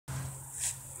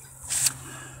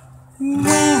When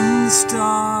the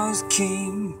stars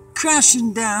came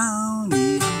crashing down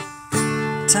in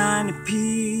tiny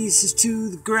pieces to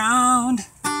the ground,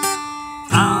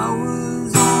 I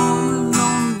was all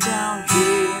alone down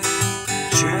here,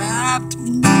 trapped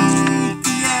beneath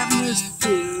the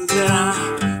atmosphere. That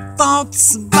I thought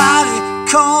somebody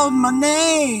called my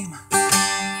name.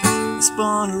 I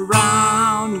spun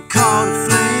around and caught a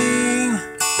flame.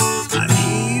 I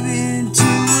gave in to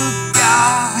a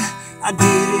God I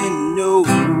didn't know,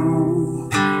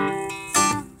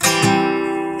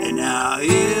 and now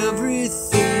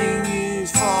everything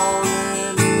is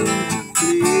falling into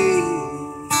place.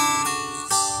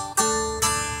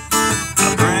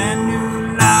 A brand new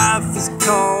life is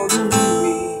calling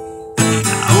me, and I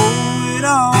owe it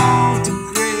all to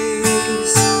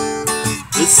grace.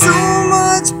 There's so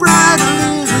much brighter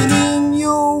living in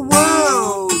your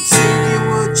world. Say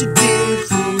what you did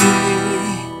for me.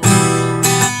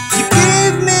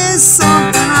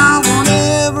 Something I want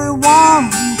everyone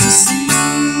to see.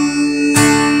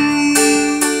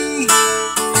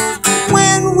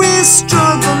 When we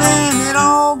struggle and it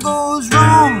all goes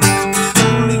wrong,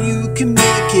 only you can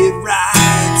make it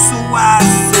right. So I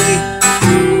say,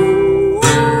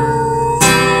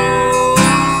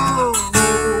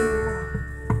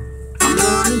 I'm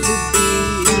learning to be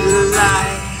the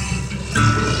light.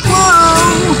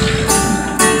 Whoa,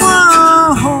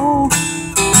 whoa,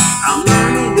 I'm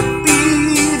learning to be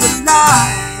the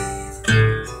light.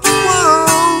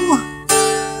 Whoa,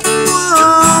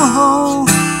 whoa,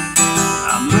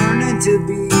 I'm learning to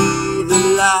be the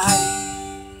light.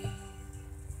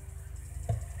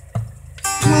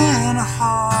 When a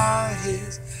heart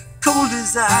is cold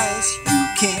as ice, you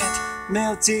can't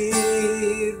melt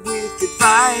it with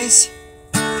advice.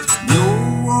 No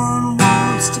one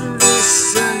wants to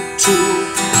listen to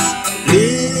a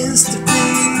list of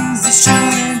things they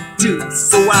shouldn't do.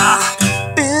 So I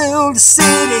build a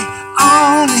city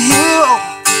on a hill.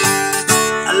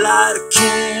 I light a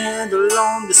candle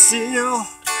on the sill,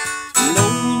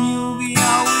 knowing you'll be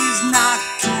always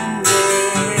knocking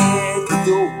at the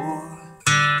door.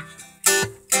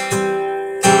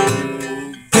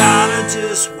 God, I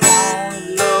just wanna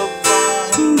love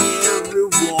on every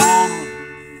woman.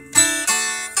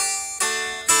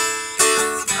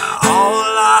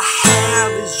 All I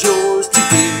have is yours to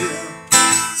give.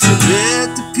 So let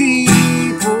the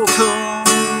people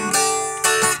come.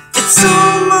 It's so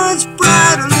much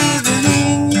brighter living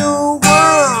in your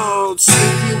world.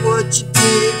 Say what you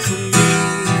did for me.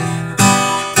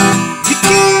 You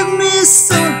gave me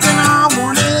something I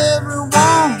want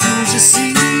everyone to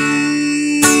see.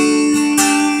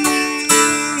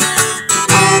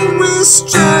 When we're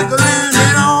struggling and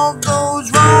it all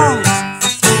goes wrong,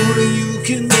 only you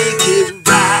can make it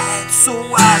right. So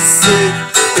I say,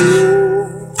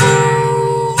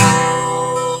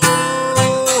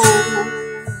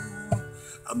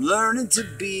 I'm learning to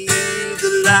be the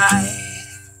light.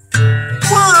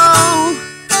 Whoa.